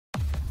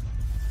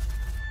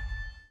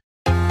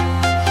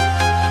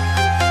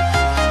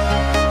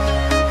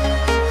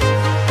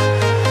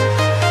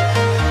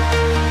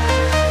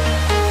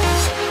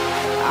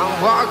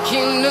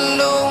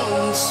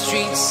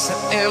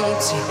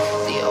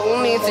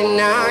and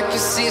I can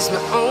see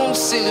my own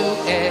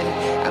silhouette.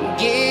 I'm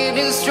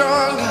getting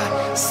stronger,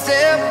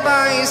 step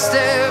by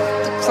step.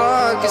 The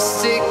clock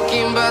is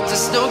ticking, but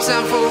there's no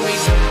time for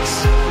regrets.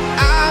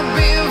 I've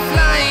been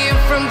flying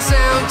from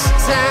town to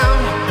town,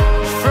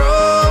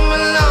 from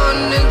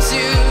London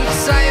to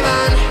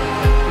Taiwan.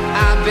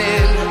 I've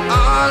been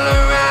all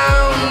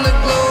around the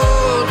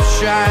globe,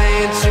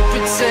 trying to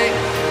protect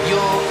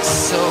your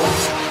soul.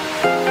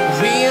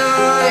 We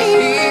are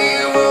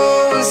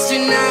heroes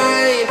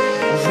tonight.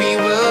 We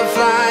will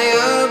fly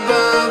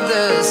above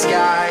the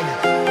sky.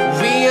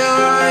 We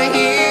are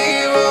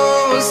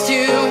heroes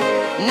tonight.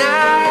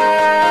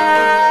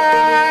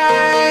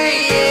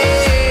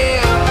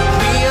 Yeah.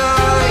 We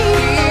are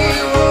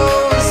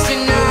heroes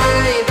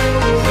tonight.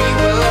 We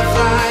will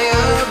fly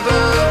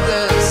above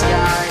the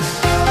sky.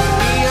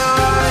 We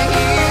are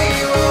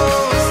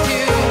heroes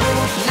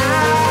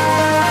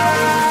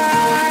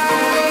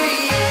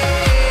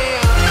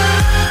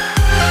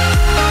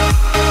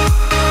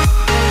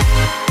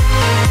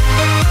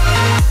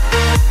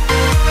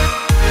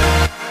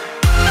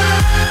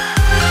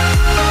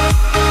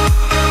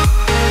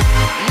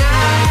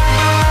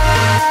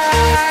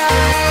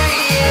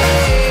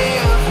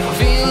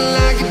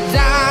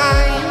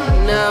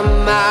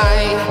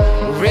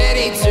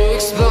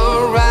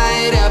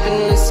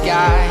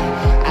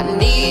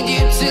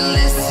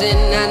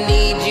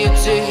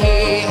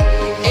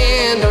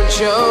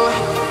show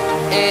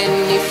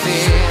any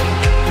fear.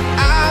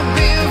 I've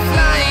been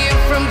flying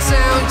from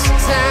town to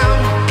town,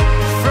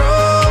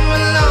 from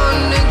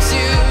London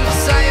to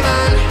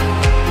Taiwan.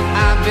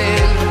 I've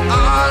been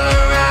all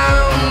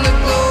around the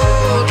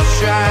globe,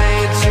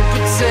 trying to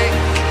protect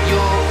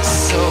your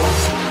soul.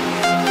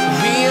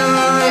 We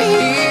are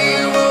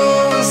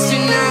heroes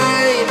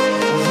tonight.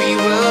 We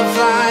will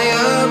fly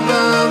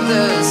above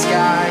the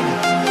sky.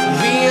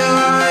 We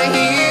are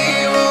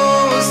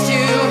heroes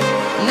tonight.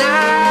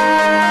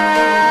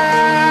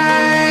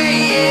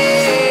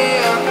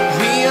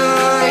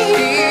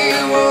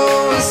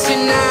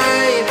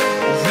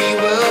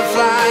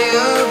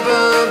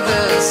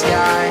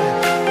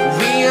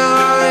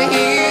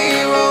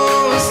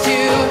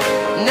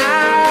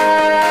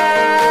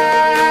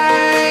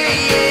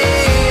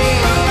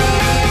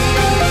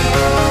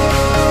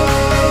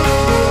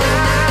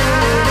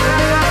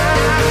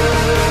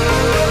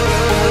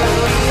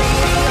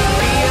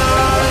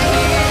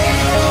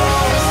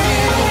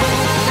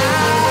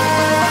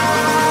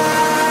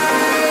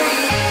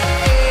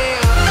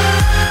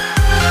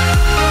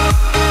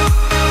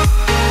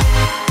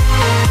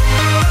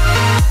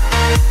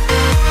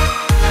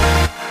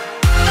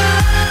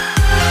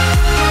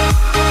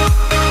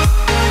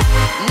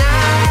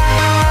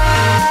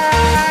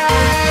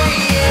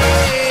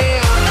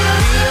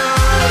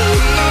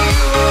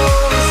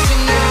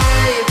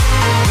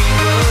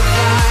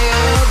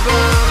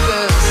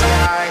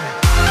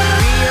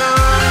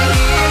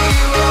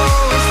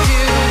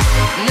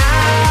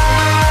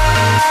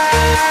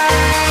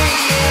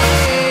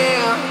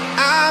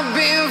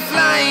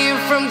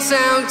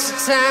 Town to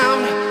town,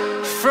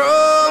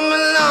 from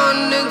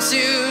London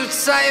to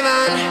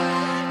Taiwan.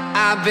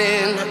 I've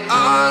been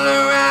all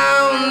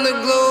around the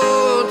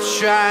globe,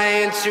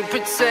 trying to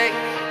protect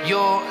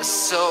your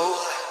soul.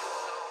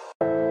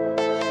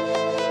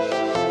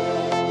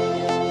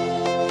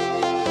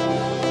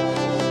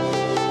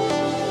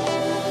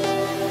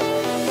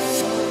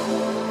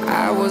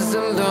 I was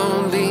a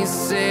lonely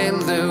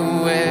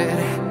silhouette,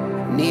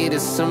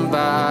 needed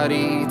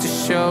somebody to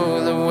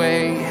show the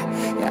way.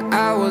 Yeah,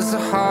 I was a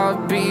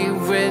heartbeat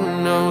with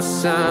no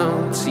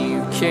sound till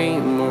you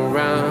came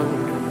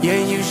around. Yeah,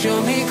 you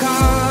showed me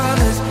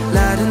colors,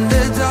 light in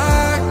the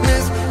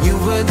darkness. You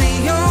were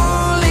the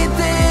only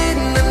thing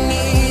I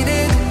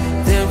needed.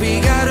 Then we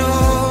got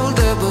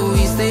older, but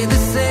we stayed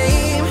the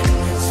same.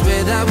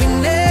 Swear that we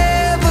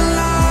never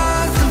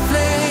lost the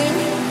flame.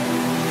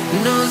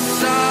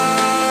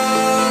 Nostalgia,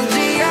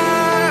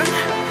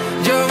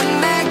 you're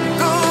an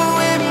echo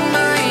in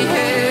my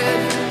head.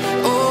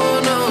 Oh,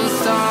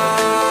 nostalgia,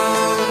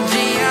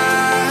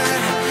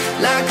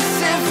 like a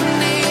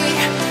symphony